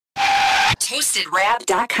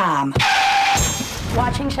ToastedRab.com.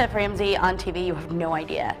 Watching Chef Ramsay on TV, you have no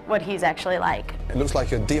idea what he's actually like. It looks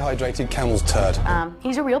like a dehydrated camel's turd.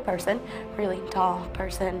 He's a real person, really tall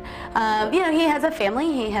person. You know, he has a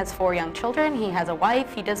family, he has 4 young children, he has a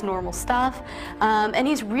wife, he does normal stuff, and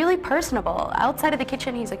he's really personable. Outside of the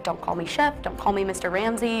kitchen, he's like, don't call me chef, don't call me Mr.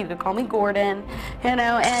 Ramsay, you can call me Gordon, you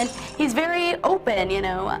know, and he's very open, you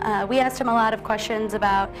know. We asked him a lot of questions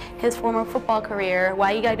about his former football career,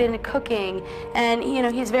 why he got into cooking, and, you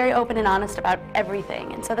know, he's very open and honest about everything.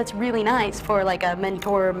 And so that's really nice for like a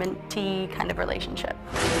mentor-mentee kind of relationship.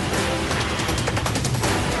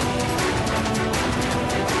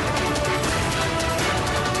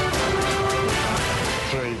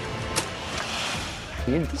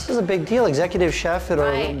 This is a big deal, executive chef at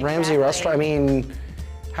a Ramsay restaurant. I mean,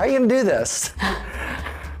 how are you going to do this?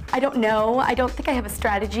 I don't know. I don't think I have a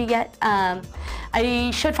strategy yet.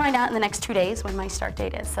 I should find out in the next 2 days when my start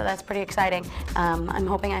date is, so that's pretty exciting. I'm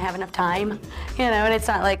hoping I have enough time, you know, and it's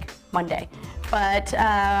not like Monday. But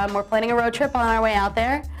we're planning a road trip on our way out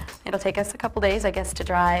there. It'll take us a couple days, I guess, to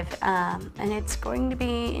drive, and it's going to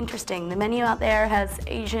be interesting. The menu out there has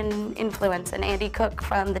Asian influence, and Andy Cook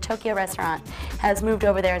from the Tokyo restaurant has moved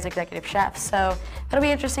over there as executive chef, so that'll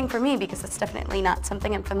be interesting for me because it's definitely not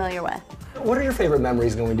something I'm familiar with. What are your favorite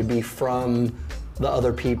memories going to be from the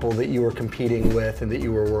other people that you were competing with and that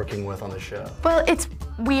you were working with on the show? Well, it's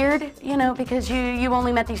weird, you know, because you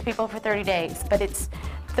only met these people for 30 days, but it's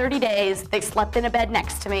 30 days, they slept in a bed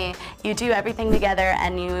next to me, you do everything together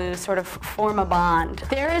and you sort of form a bond.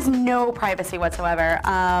 There is no privacy whatsoever.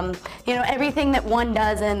 You know, everything that one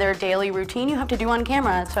does in their daily routine you have to do on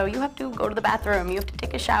camera. So you have to go to the bathroom, you have to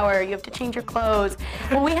take a shower, you have to change your clothes.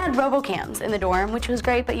 Well, we had robocams in the dorm, which was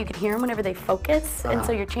great, but you could hear them whenever they focus. And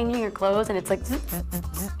so you're changing your clothes and it's like, zzz, zzz,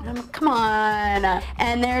 zzz. And I'm like, come on.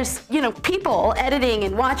 And there's, you know, people editing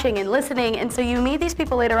and watching and listening. And so you meet these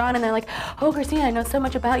people later on and they're like, oh, Christina, I know so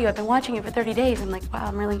much about you. I've been watching you for 30 days. I'm like, wow,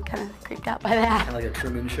 I'm really kind of creeped out by that. Kind of like a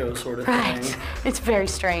Truman Show sort of thing. It's very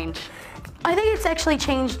strange. I think it's actually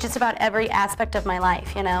changed just about every aspect of my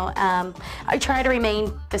life, you know. I try to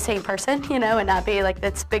remain the same person, you know, and not be like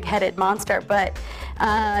this big-headed monster, but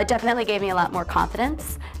it definitely gave me a lot more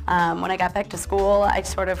confidence. When I got back to school, I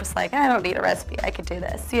sort of was like, I don't need a recipe, I could do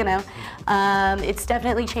this, you know. It's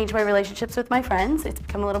definitely changed my relationships with my friends. It's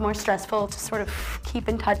become a little more stressful to sort of keep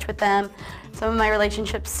in touch with them. Some of my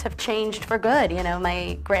relationships have changed for good, you know.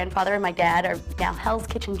 My grandfather and my dad are now Hell's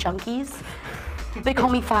Kitchen junkies. They call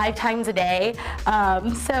me 5 times a day,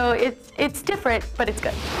 so it's different, but it's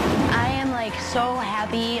good. I am like so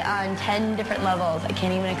happy on 10 different levels. I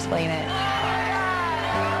can't even explain it.